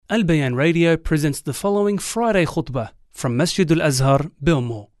Al Bayan Radio presents the following Friday khutbah from Masjid Al-Azhar,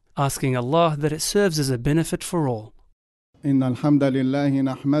 Bilmo, asking Allah that it serves as a benefit for all. إن الحمد لله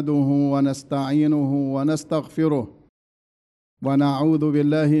نحمده ونستعينه ونستغفره ونعوذ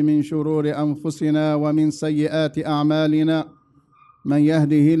بالله من شرور أنفسنا ومن سيئات أعمالنا من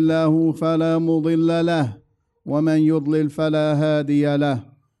يهده الله فلا مضل له ومن يضلل فلا هادي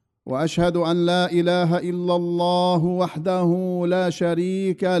له وأشهد أن لا إله إلا الله وحده لا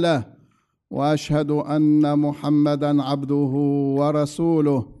شريك له وأشهد أن محمدا عبده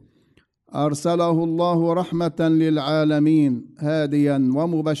ورسوله أرسله الله رحمة للعالمين هاديا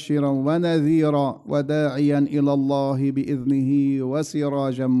ومبشرا ونذيرا وداعيا إلى الله بإذنه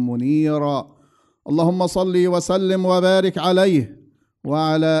وسراجا منيرا. اللهم صل وسلم وبارك عليه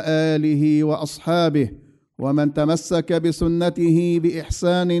وعلى آله وأصحابه ومن تمسك بسنته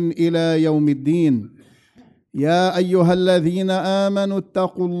بإحسان إلى يوم الدين. يا أيها الذين آمنوا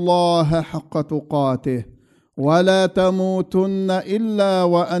اتقوا الله حق تقاته ولا تموتن إلا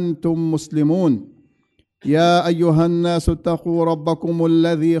وأنتم مسلمون. يا أيها الناس اتقوا ربكم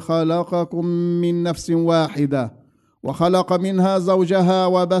الذي خلقكم من نفس واحدة وخلق منها زوجها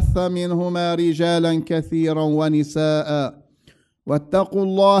وبث منهما رجالا كثيرا ونساء واتقوا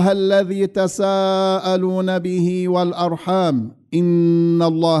الله الذي تساءلون به والأرحام إن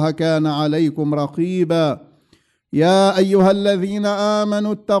الله كان عليكم رقيبا. يا أيها الذين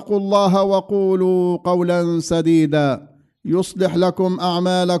آمنوا اتقوا الله وقولوا قولا سديدا يصلح لكم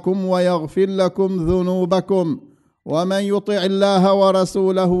أعمالكم ويغفر لكم ذنوبكم ومن يطع الله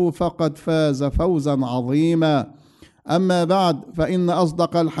ورسوله فقد فاز فوزا عظيما. أما بعد فإن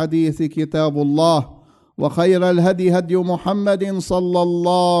أصدق الحديث كتاب الله وخير الهدي هدي محمد صلى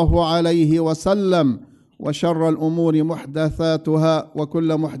الله عليه وسلم وشر الأمور محدثاتها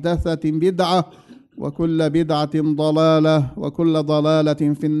وكل محدثة بدعة وكل بدعة ضلالة وكل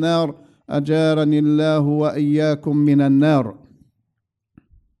ضلالة في النار أجارني الله وإياكم من النار.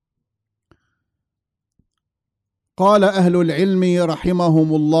 قال أهل العلم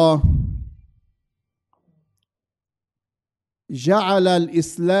رحمهم الله: جعل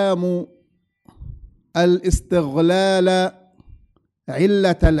الإسلام الاستغلال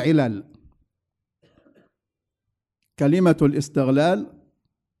علة العلل. كلمة الاستغلال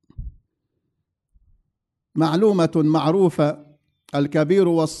معلومة معروفة، الكبير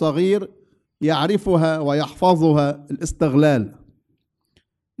والصغير يعرفها ويحفظها. الاستغلال،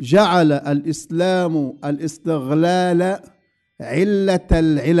 جعل الإسلام الاستغلال علة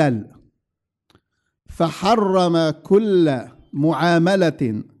العلل، فحرم كل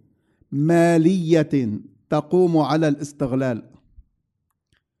معاملة مالية تقوم على الاستغلال،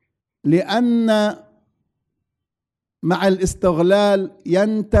 لأن مع الاستغلال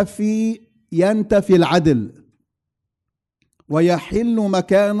ينتفي العدل ويحل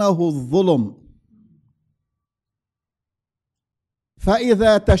مكانه الظلم.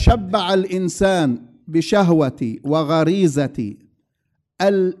 فإذا تشبع الإنسان بشهوة وغريزة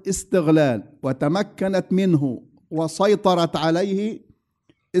الاستغلال وتمكنت منه وسيطرت عليه،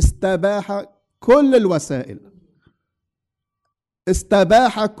 استباح كل الوسائل،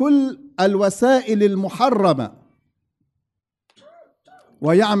 استباح كل الوسائل المحرمة،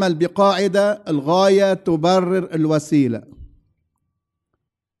 ويعمل بقاعدة: الغاية تبرر الوسيلة.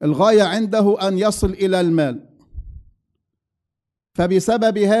 الغاية عنده أن يصل إلى المال،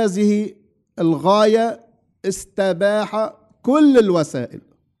 فبسبب هذه الغاية استباح كل الوسائل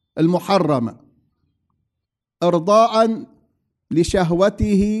المحرمة إرضاء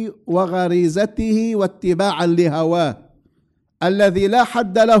لشهوته وغريزته واتباعا لهواه الذي لا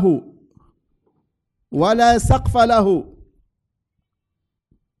حد له ولا سقف له.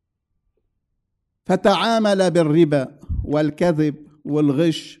 فتعامل بالربا والكذب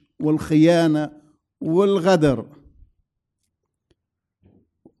والغش والخيانة والغدر،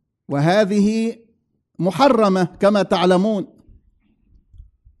 وهذه محرمة كما تعلمون،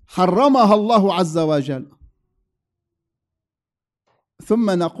 حرمها الله عز وجل.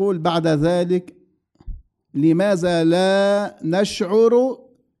 ثم نقول بعد ذلك: لماذا لا نشعر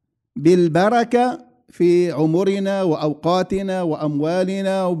بالبركة في عمرنا وأوقاتنا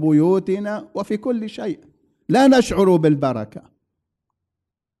وأموالنا وبيوتنا وفي كل شيء؟ لا نشعر بالبركة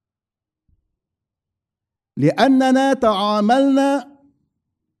لأننا تعاملنا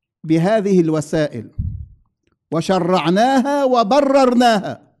بهذه الوسائل وشرعناها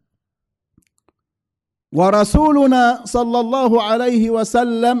وبررناها. ورسولنا صلى الله عليه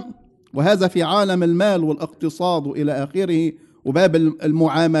وسلم، وهذا في عالم المال والاقتصاد إلى آخره وباب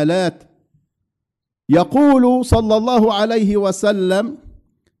المعاملات، يقول صلى الله عليه وسلم: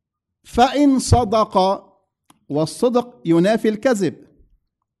 فإن صدق، والصدق ينافي الكذب،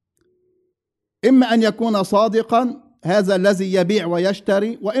 إما أن يكون صادقا هذا الذي يبيع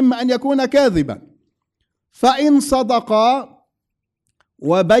ويشتري، وإما أن يكون كاذبا. فإن صدقا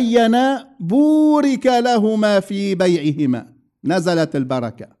وبينا بورك لهما في بيعهما، نزلت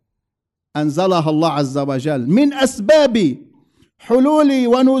البركة، أنزلها الله عز وجل. من أسباب حلول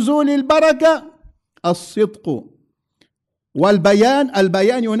ونزول البركة الصدق والبيان.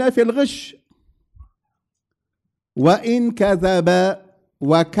 البيان ينافي الغش. وإن كذب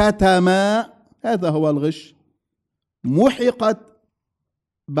وكتم، هذا هو الغش، محقت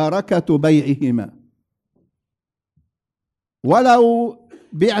بركة بيعهما. ولو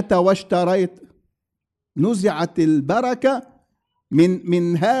بعت واشتريت نزعت البركة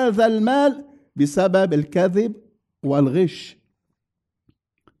من هذا المال بسبب الكذب والغش.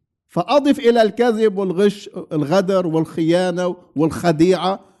 فأضف إلى الكذب والغش الغدر والخيانة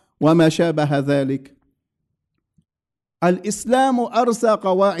والخديعة وما شابه ذلك. الإسلام أرسى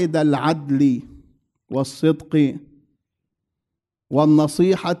قواعد العدل والصدق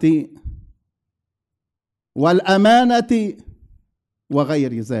والنصيحة والأمانة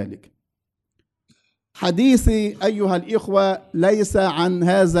وغير ذلك. حديثي أيها الإخوة ليس عن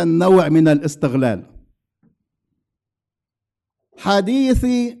هذا النوع من الاستغلال،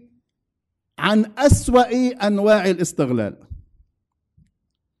 حديثي عن أسوأ أنواع الاستغلال،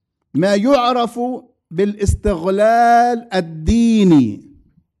 ما يعرف بالاستغلال الديني.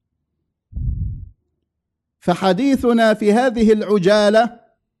 فحديثنا في هذه العجالة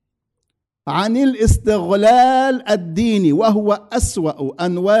عن الاستغلال الديني، وهو أسوأ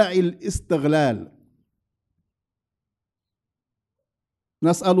أنواع الاستغلال.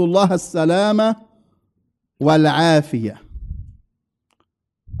 نسأل الله السلامة والعافية.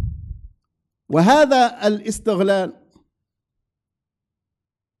 وهذا الاستغلال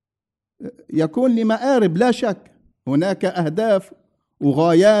يكون لمآرب لا شك، هناك أهداف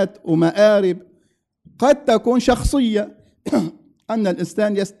وغايات ومآرب قد تكون شخصية، أن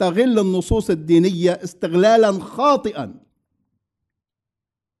الإنسان يستغل النصوص الدينية استغلالا خاطئا،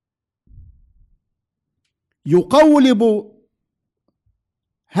 يقولب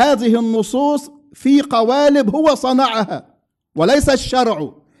هذه النصوص في قوالب هو صنعها وليس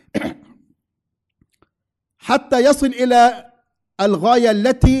الشرع، حتى يصل إلى الغاية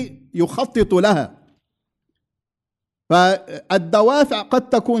التي يخطط لها. فالدوافع قد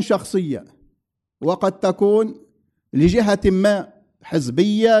تكون شخصية، وقد تكون لجهة ما،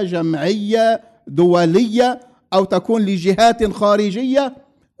 حزبية، جمعية، دولية، أو تكون لجهات خارجية،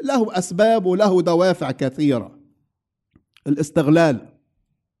 له أسباب وله دوافع كثيرة. الاستغلال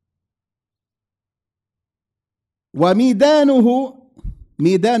وميدانه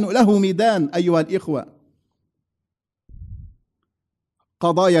له ميدان أيها الإخوة،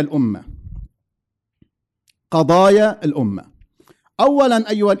 قضايا الأمة. أولا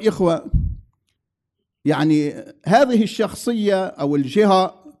أيها الإخوة، يعني هذه الشخصية أو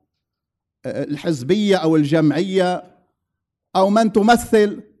الجهة الحزبية أو الجمعية أو من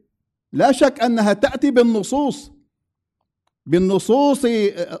تمثل، لا شك أنها تأتي بالنصوص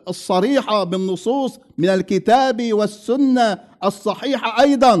الصريحة، بالنصوص من الكتاب والسنة الصحيحة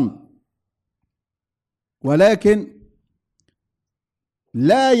أيضا، ولكن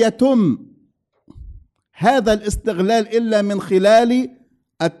لا يتم هذا الاستغلال إلا من خلال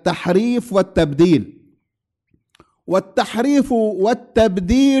التحريف والتبديل. والتحريف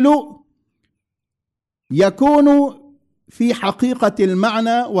والتبديل يكون في حقيقة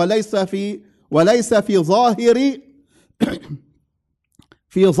المعنى وليس في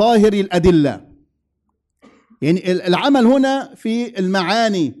ظاهر الأدلة. يعني العمل هنا في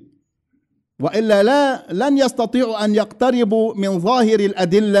المعاني، وإلا لن يستطيعوا أن يقتربوا من ظاهر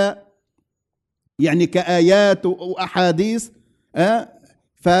الأدلة، يعني كآيات وأحاديث،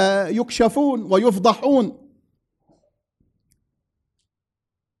 فيكشفون ويفضحون،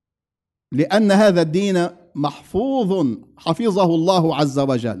 لأن هذا الدين محفوظ حفظه الله عز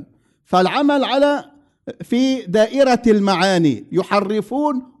وجل. فالعمل في دائرة المعاني،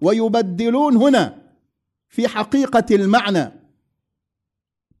 يحرفون ويبدلون هنا في حقيقة المعنى،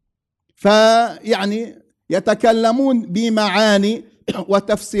 فيعني يتكلمون بمعاني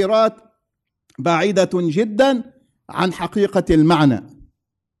وتفسيرات بعيدة جدا عن حقيقة المعنى،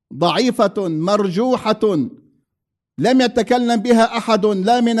 ضعيفة مرجوحة لم يتكلم بها أحد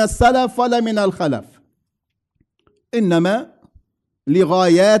لا من السلف ولا من الخلف، إنما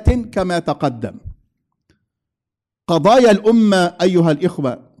لغايات كما تقدم. قضايا الأمة أيها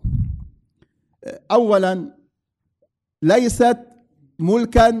الإخوة، أولا ليست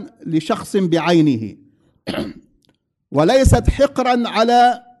ملكا لشخص بعينه، وليست حقرا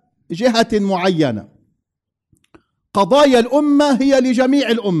على جهة معينة. قضايا الأمة هي لجميع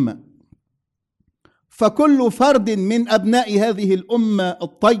الأمة، فكل فرد من أبناء هذه الأمة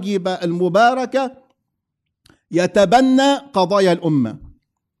الطيبة المباركة يتبنى قضايا الأمة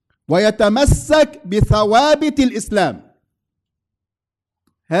ويتمسك بثوابت الإسلام.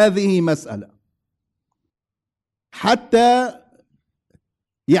 هذه مسألة حتى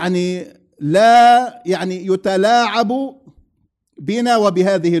لا يتلاعب بنا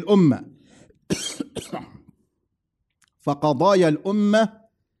وبهذه الأمة. فقضايا الأمة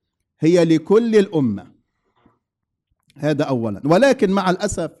هي لكل الأمة، هذا أولا. ولكن مع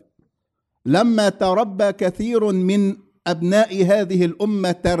الأسف لما تربى كثير من أبناء هذه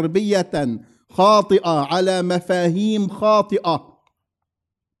الأمة تربية خاطئة على مفاهيم خاطئة،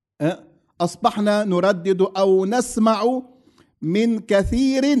 أصبحنا نردد أو نسمع من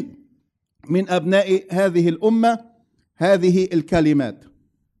كثير من أبناء هذه الأمة هذه الكلمات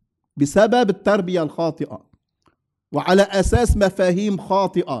بسبب التربية الخاطئة وعلى أساس مفاهيم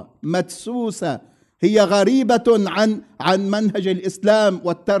خاطئة مدسوسة هي غريبة عن منهج الإسلام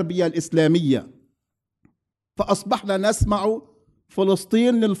والتربية الإسلامية. فأصبحنا نسمع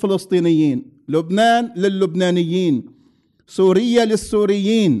فلسطين للفلسطينيين، لبنان للبنانيين، سوريا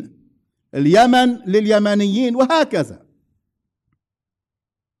للسوريين، اليمن لليمنيين، وهكذا.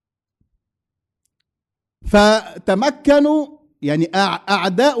 فتمكنوا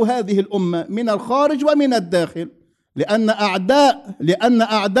أعداء هذه الأمة من الخارج ومن الداخل، لأن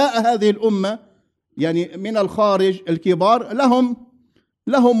أعداء هذه الأمة من الخارج الكبار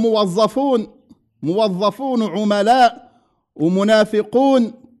لهم موظفون عملاء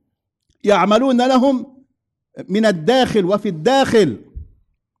ومنافقون يعملون لهم من الداخل وفي الداخل.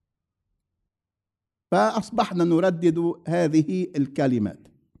 فأصبحنا نردد هذه الكلمات،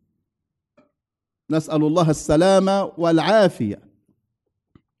 نسأل الله السلامة والعافية.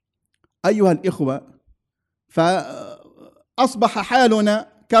 أيها الإخوة، فأصبح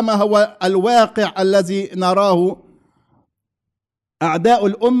حالنا كما هو الواقع الذي نراه. أعداء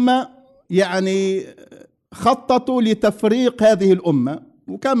الأمة خططوا لتفريق هذه الأمة،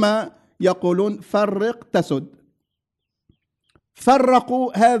 وكما يقولون فرق تسد.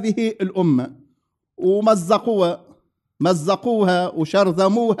 فرقوا هذه الأمة ومزقوها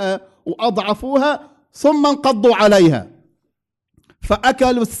وشرذموها وأضعفوها، ثم انقضوا عليها،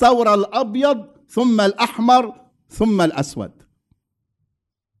 فأكلوا الثور الأبيض ثم الأحمر ثم الأسود.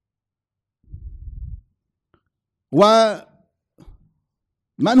 ومن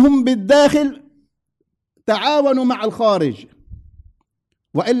هم بالداخل تعاونوا مع الخارج،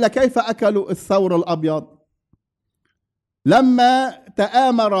 وإلا كيف أكلوا الثور الأبيض؟ لما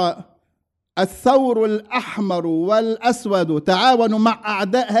تآمر الثور الأحمر والأسود تعاونوا مع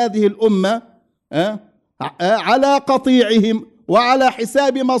أعداء هذه الأمة على قطيعهم وعلى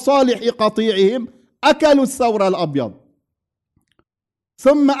حساب مصالح قطيعهم، أكلوا الثور الأبيض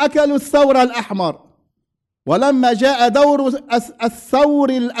ثم أكلوا الثور الأحمر. ولما جاء دور الثور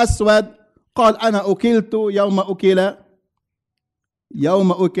الأسود قال أنا أكلت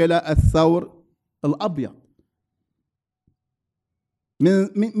يوم أكل الثور الأبيض.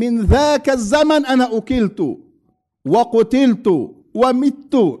 من ذاك الزمن أنا أكلت وقتلت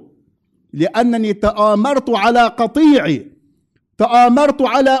ومت، لأنني تآمرت على قطيعي، تآمرت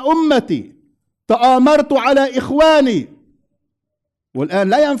على أمتي، تآمرت على إخواني. والآن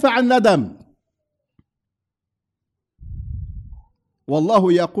لا ينفع الندم.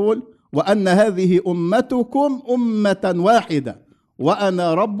 والله يقول وأن هذه أمتكم أمة واحدة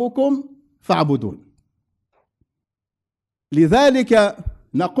وأنا ربكم فاعبدون. لذلك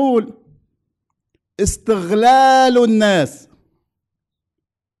نقول استغلال الناس،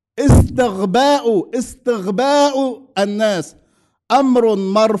 استغباء الناس أمر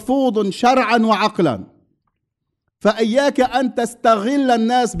مرفوض شرعا وعقلا. فإياك أن تستغل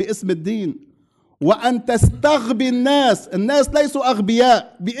الناس باسم الدين، وأن تستغبي الناس ليسوا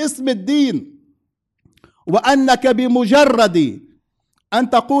أغبياء باسم الدين، وأنك بمجرد أن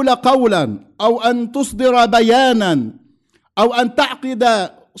تقول قولا أو أن تصدر بيانا أو أن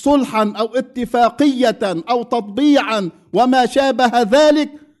تعقد صلحا أو اتفاقية أو تطبيعا وما شابه ذلك،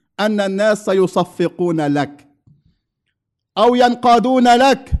 أن الناس سيصفقون لك أو ينقادون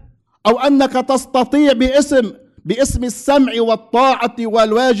لك، أو أنك تستطيع باسم السمع والطاعة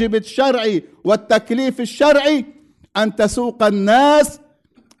والواجب الشرعي والتكليف الشرعي أن تسوق الناس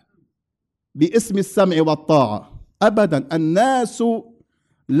باسم السمع والطاعة. أبدا، الناس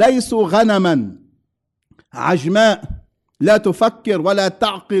ليسوا غنما عجماء لا تفكر ولا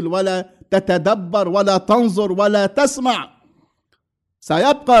تعقل ولا تتدبر ولا تنظر ولا تسمع.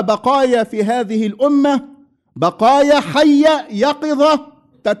 سيبقى بقايا في هذه الأمة، بقايا حية يقظة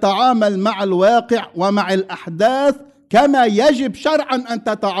تتعامل مع الواقع ومع الأحداث كما يجب شرعا أن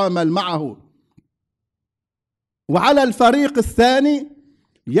تتعامل معه. وعلى الفريق الثاني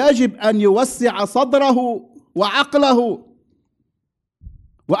يجب أن يوسع صدره وعقله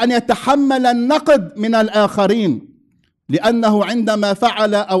وأن يتحمل النقد من الآخرين، لأنه عندما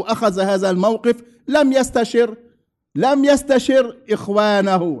فعل أو أخذ هذا الموقف لم يستشر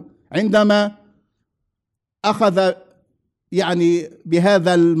إخوانه عندما أخذ يعني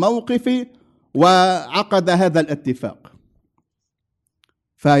بهذا الموقف وعقد هذا الاتفاق.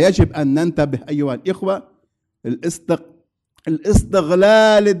 فيجب أن ننتبه أيها الإخوة،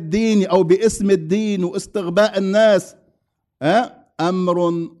 الاستغلال الديني أو باسم الدين واستغباء الناس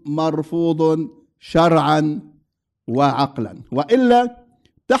أمر مرفوض شرعا وعقلا. وإلا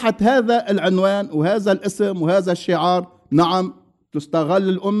تحت هذا العنوان وهذا الاسم وهذا الشعار نعم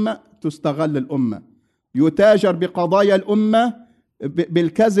تستغل الأمة، يتاجر بقضايا الأمة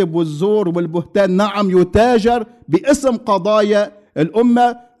بالكذب والزور والبهتان، نعم يتاجر باسم قضايا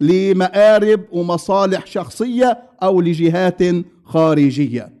الأمة لمآرب ومصالح شخصية أو لجهات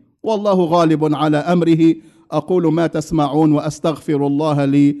خارجية، والله غالب على أمره. أقول ما تسمعون وأستغفر الله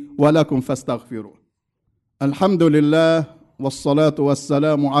لي ولكم فاستغفروه. الحمد لله والصلاة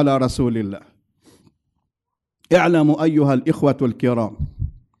والسلام على رسول الله. اعلموا أيها الإخوة الكرام،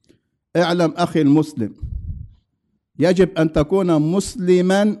 اعلم أخي المسلم، يجب أن تكون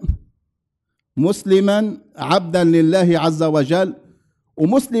مسلما عبدا لله عز وجل،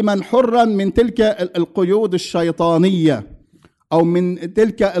 ومسلما حرا من تلك القيود الشيطانية أو من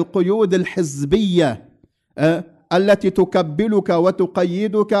تلك القيود الحزبية التي تكبلك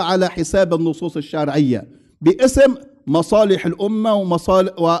وتقيدك على حساب النصوص الشرعية باسم مصالح الأمة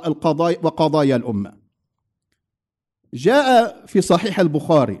وقضايا الأمة. جاء في صحيح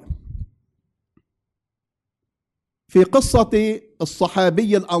البخاري في قصة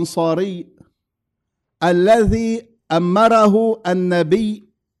الصحابي الأنصاري الذي أمره النبي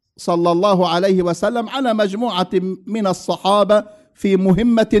صلى الله عليه وسلم على مجموعة من الصحابة في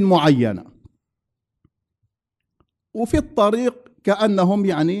مهمة معينة، وفي الطريق كأنهم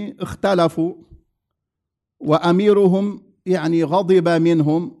يعني اختلفوا وأميرهم يعني غضب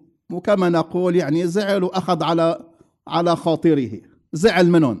منهم، وكما نقول يعني زعل وأخذ على خاطره، زعل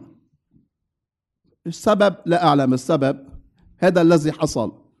منهم. السبب لا أعلم السبب، هذا الذي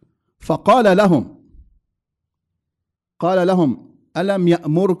حصل. فقال لهم ألم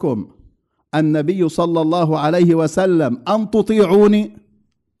يأمركم النبي صلى الله عليه وسلم أن تطيعوني؟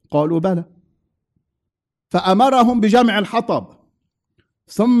 قالوا بلى. فأمرهم بجمع الحطب،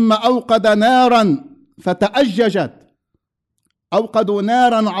 ثم أوقد نارا فتأججت، أوقدوا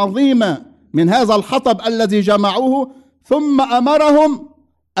نارا عظيمة من هذا الحطب الذي جمعوه، ثم أمرهم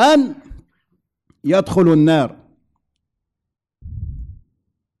أن يدخلوا النار.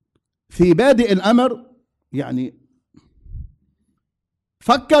 في بادئ الأمر يعني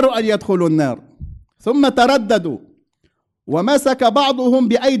فكروا أن يدخلوا النار، ثم ترددوا ومسك بعضهم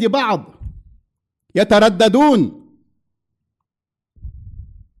بأيدي بعض يترددون،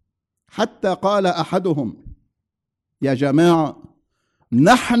 حتى قال أحدهم يا جماعة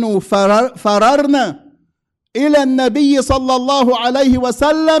نحن فررنا إلى النبي صلى الله عليه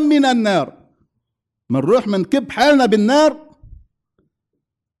وسلم من النار، منروح منكب حالنا بالنار،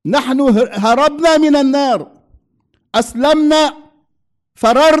 نحن هربنا من النار، أسلمنا،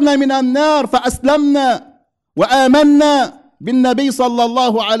 فررنا من النار فأسلمنا وآمنا بالنبي صلى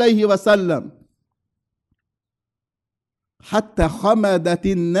الله عليه وسلم، حتى خمدت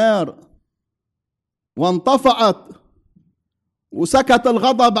النار وانطفأت وسكت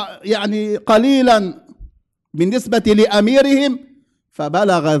الغضب يعني قليلا بالنسبة لأميرهم،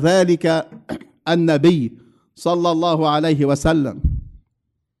 فبلغ ذلك النبي صلى الله عليه وسلم،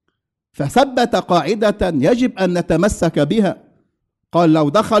 فثبت قاعدة يجب أن نتمسك بها. قال لو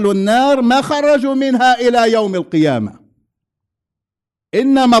دخلوا النار ما خرجوا منها إلى يوم القيامة،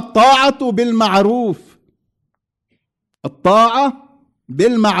 إنما الطاعة بالمعروف، الطاعة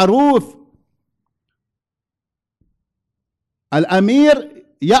بالمعروف. الأمير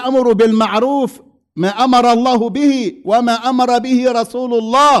يأمر بالمعروف ما أمر الله به وما أمر به رسول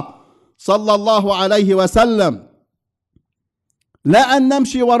الله صلى الله عليه وسلم، لا أن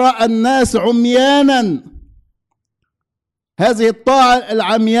نمشي وراء الناس عميانا. هذه الطاعة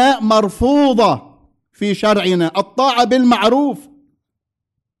العمياء مرفوضة في شرعنا، الطاعة بالمعروف.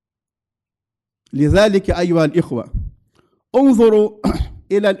 لذلك أيها الإخوة انظروا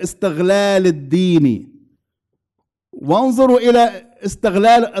إلى الاستغلال الديني، وانظروا إلى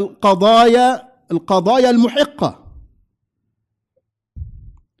استغلال القضايا المحقة،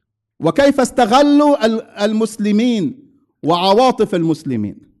 وكيف استغلوا المسلمين وعواطف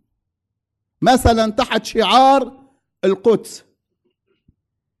المسلمين. مثلا تحت شعار القدس،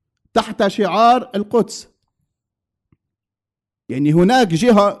 يعني هناك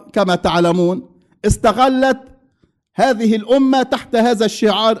جهة كما تعلمون استغلت هذه الأمة تحت هذا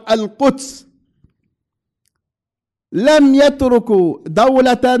الشعار القدس. لم يتركوا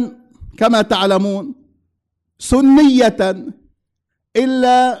دولة كما تعلمون سنية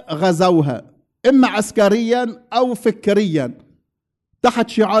إلا غزوها، إما عسكريا أو فكريا تحت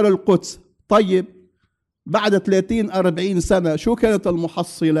شعار القدس. طيب بعد 30-40 سنة شو كانت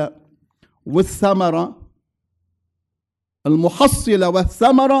المحصلة والثمرة؟ المحصلة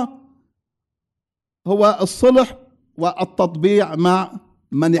والثمرة هو الصلح والتطبيع مع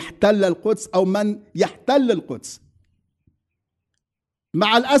من احتل القدس أو من يحتل القدس.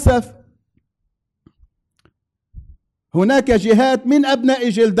 مع الأسف هناك جهات من أبناء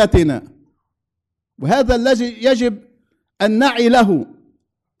جلدتنا، وهذا الذي يجب أن نعي له،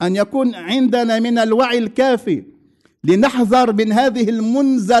 أن يكون عندنا من الوعي الكافي لنحذر من هذه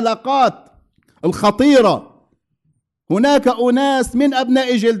المنزلقات الخطيرة. هناك أناس من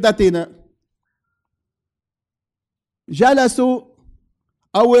أبناء جلدتنا جلسوا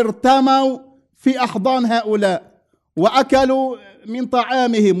أو ارتموا في أحضان هؤلاء وأكلوا من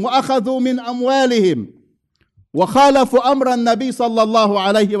طعامهم وأخذوا من أموالهم وخالفوا أمر النبي صلى الله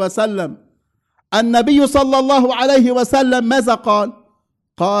عليه وسلم. النبي صلى الله عليه وسلم ماذا قال؟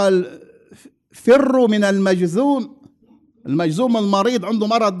 قال فروا من المجذوم المريض عنده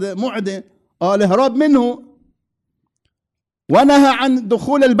مرض معدي، قال اهرب منه، ونهى عن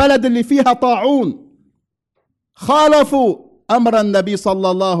دخول البلد اللي فيها طاعون. خالفوا أمر النبي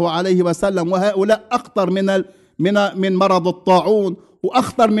صلى الله عليه وسلم، وهؤلاء أخطر من مرض الطاعون،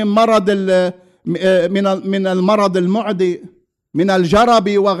 وأخطر من من المرض المعدي، من الجرب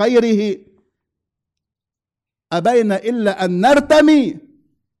وغيره. أبينا إلا أن نرتمي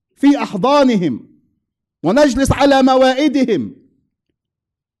في أحضانهم ونجلس على موائدهم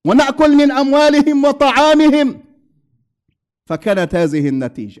ونأكل من أموالهم وطعامهم، فكانت هذه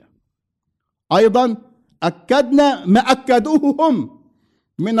النتيجة. أيضا أكدنا ما أكدوه هم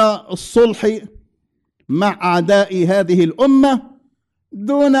من الصلح مع أعداء هذه الأمة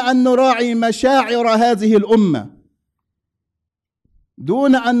دون أن نراعي مشاعر هذه الأمة،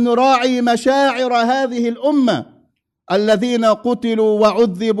 دون أن نراعي مشاعر هذه الأمة الذين قتلوا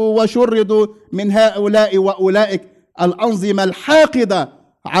وعذبوا وشردوا من هؤلاء وأولئك الأنظمة الحاقدة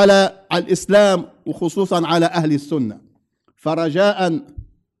على الإسلام وخصوصا على أهل السنة. فرجاء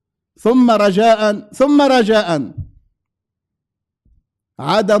ثم رجاء ثم رجاء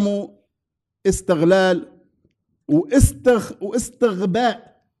عدم استغلال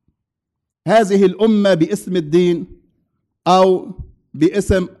واستغباء هذه الأمة باسم الدين أو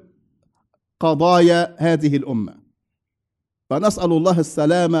باسم قضايا هذه الأمة. فنسأل الله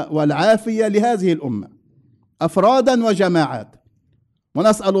السلامة والعافية لهذه الأمة أفرادا وجماعات،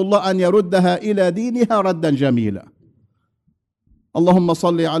 ونسأل الله أن يردها إلى دينها ردا جميلا. اللهم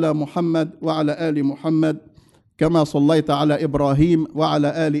صل على محمد وعلى آل محمد كما صليت على إبراهيم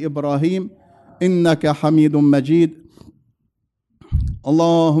وعلى آل إبراهيم إنك حميد مجيد.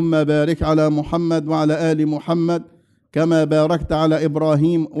 اللهم بارك على محمد وعلى آل محمد كما باركت على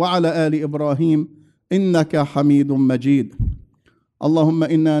إبراهيم وعلى آل إبراهيم إنك حميد مجيد. اللهم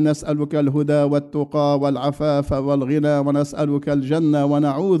إنا نسألك الهدى والتقى والعفاف والغنى، ونسألك الجنة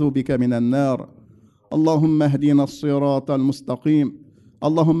ونعوذ بك من النار. اللهم اهدنا الصراط المستقيم،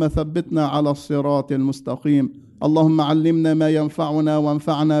 اللهم ثبتنا على الصراط المستقيم. اللهم علمنا ما ينفعنا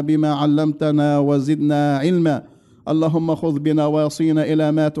وانفعنا بما علمتنا وزدنا علما. اللهم خذ بنواصينا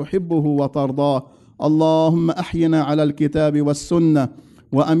إلى ما تحبه وترضاه. اللهم أحينا على الكتاب والسنة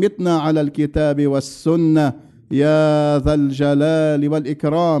وأمتنا على الكتاب والسنة يا ذا الجلال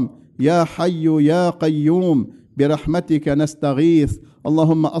والإكرام، يا حي يا قيوم برحمتك نستغيث.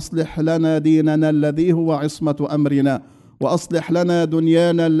 اللهم أصلح لنا ديننا الذي هو عصمة أمرنا، وأصلح لنا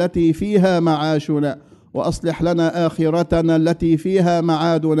دنيانا التي فيها معاشنا، وأصلح لنا آخرتنا التي فيها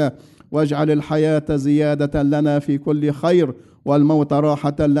معادنا، واجعل الحياة زيادة لنا في كل خير والموت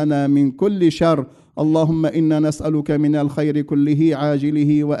راحة لنا من كل شر. اللهم إنا نسألك من الخير كله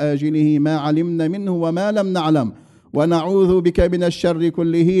عاجله وآجله ما علمنا منه وما لم نعلم، ونعوذ بك من الشر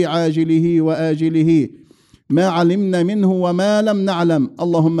كله عاجله وآجله ما علمنا منه وما لم نعلم.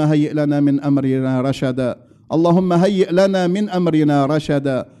 اللهم هيئ لنا من أمرنا رشدا، اللهم هيئ لنا من أمرنا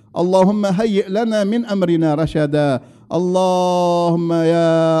رشدا، اللهم هيئ لنا من أمرنا رشدا. اللهم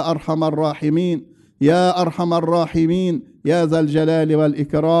يا أرحم الراحمين، يا أرحم الراحمين، يا ذا الجلال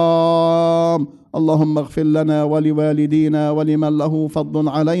والإكرام، اللهم اغفر لنا ولوالدينا ولمن له فضل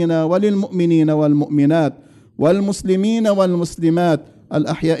علينا وللمؤمنين والمؤمنات والمسلمين والمسلمات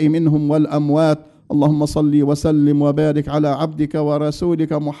الأحياء منهم والأموات. اللهم صل وسلم وبارك على عبدك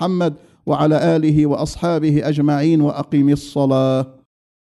ورسولك محمد وعلى آله وأصحابه أجمعين، وأقم الصلاة.